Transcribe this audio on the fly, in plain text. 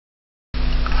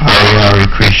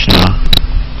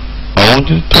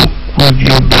wanted to talk with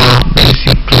you about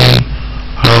basically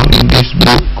how in this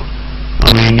book,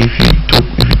 I mean, if you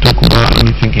talk about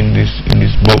anything in this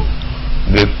book,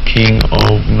 the King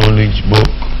of Knowledge book,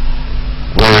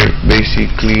 where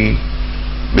basically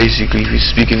if you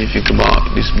speak anything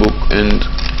about this book, and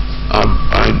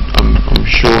I'm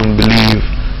sure and believe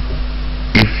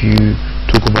if you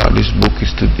talk about this book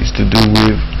is to do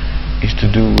with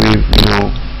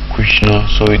Krshna.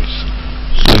 So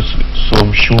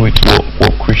I'm sure it's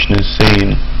what Krshna is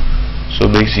saying. So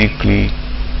basically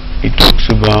it talks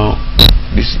about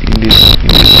this in this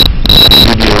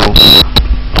video.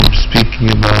 I'm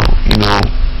speaking about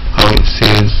how it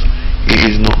says it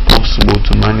is not possible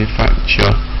to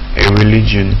manufacture a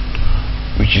religion,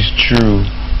 which is true.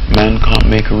 Man can't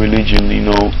make a religion. You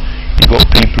got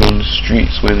people on the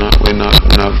streets. When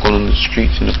I've gone on the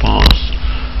streets in the past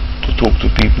to talk to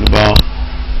people about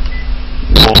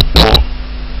what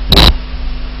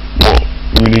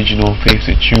religion or faith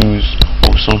to choose,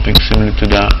 or something similar to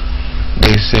that,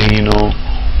 they say all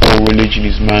religion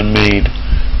is man-made.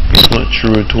 It's not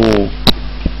true at all.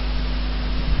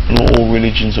 Not all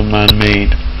religions are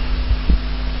man-made.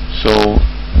 So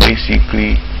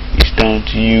basically it's down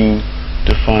to you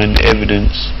to find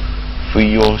evidence for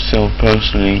yourself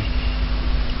personally,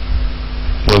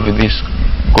 whether this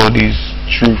God is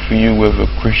true for you, whether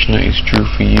Krshna is true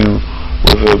for you,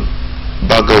 whether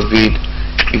Bhagavad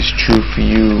is true for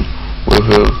you,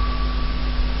 whether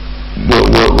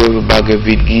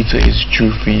Bhagavad Gita is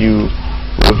true for you,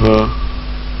 whether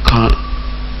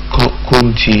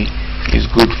Kunti is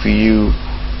good for you,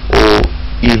 or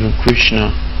even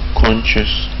Krshna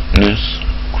consciousness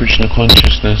or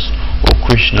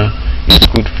Krshna is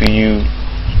good for you.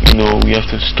 We have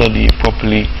to study it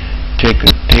properly, take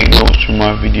notes from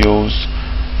my videos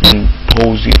and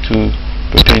pose it to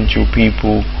potential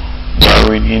people that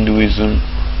are in Hinduism,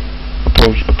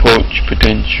 approach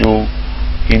potential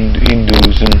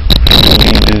Hindus and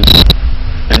leaders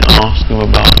and ask them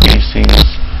about these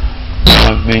things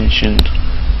that I've mentioned.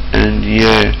 And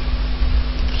yeah,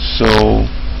 so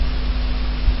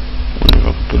wonder if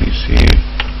I can put this here.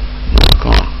 No, I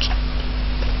can't.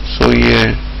 So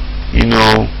yeah,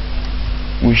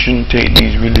 we shouldn't take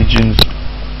these religions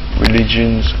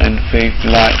and faith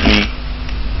lightly.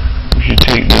 We should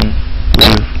take them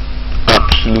with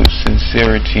absolute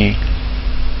sincerity,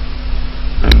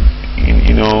 and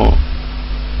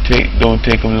don't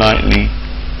take them lightly.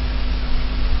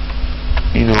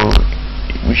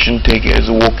 We shouldn't take it as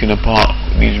a walk in the park,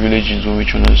 these religions, when we're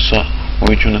trying to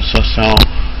suss out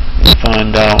and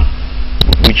find out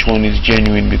which one is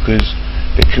genuine, because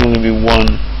there can only be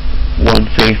one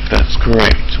faith that's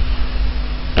correct,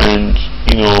 and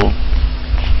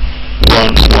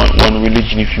one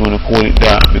religion, if you want to call it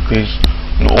that, because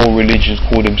not all religions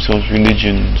call themselves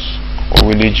religions or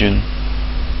religion.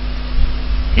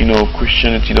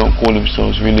 Christianity don't call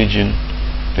themselves religion.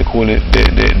 They call it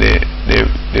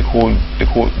they call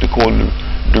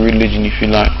the religion, if you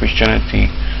like, Christianity,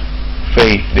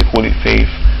 faith. They call it faith.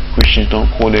 Christians don't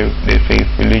call their faith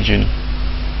religion.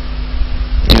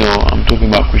 I'm talking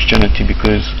about Christianity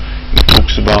because it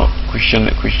talks about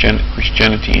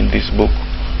Christianity in this book.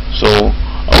 So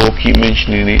I will keep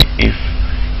mentioning it if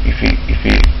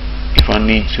I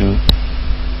need to.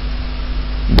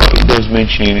 But it does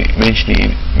mention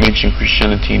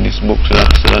Christianity in this book, so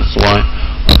that's why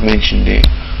I've mentioned it.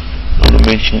 I'm not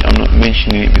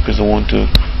mentioning it because I want to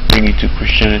bring you to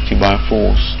Christianity by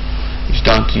force. It's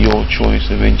down to your choice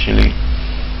eventually.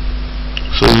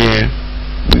 So yeah,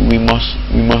 we must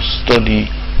study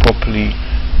properly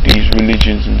these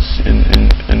religions and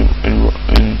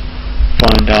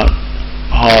find out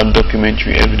hard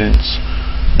documentary evidence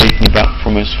dating back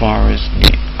from as far as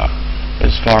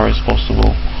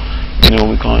possible.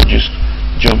 We can't just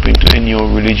jump into any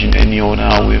old religion, any old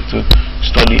how. We have to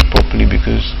study it properly,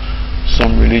 because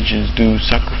some religions do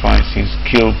sacrifices,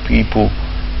 kill people,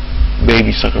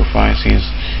 baby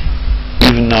sacrifices.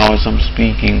 Even now as I'm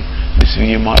speaking, this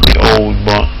video might be old,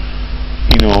 but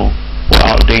or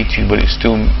outdated, but it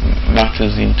still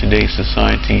matters in today's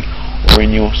society, or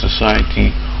in your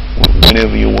society,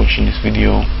 whenever you're watching this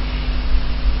video.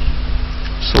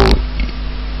 So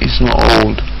it's not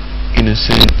old in a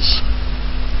sense.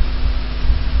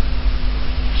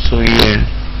 So yeah,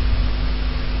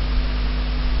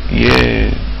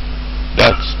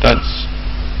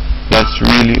 that's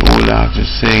really all I have to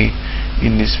say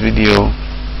in this video.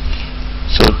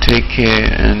 So take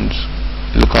care and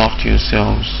look after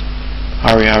yourselves.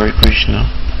 Hare Krishna.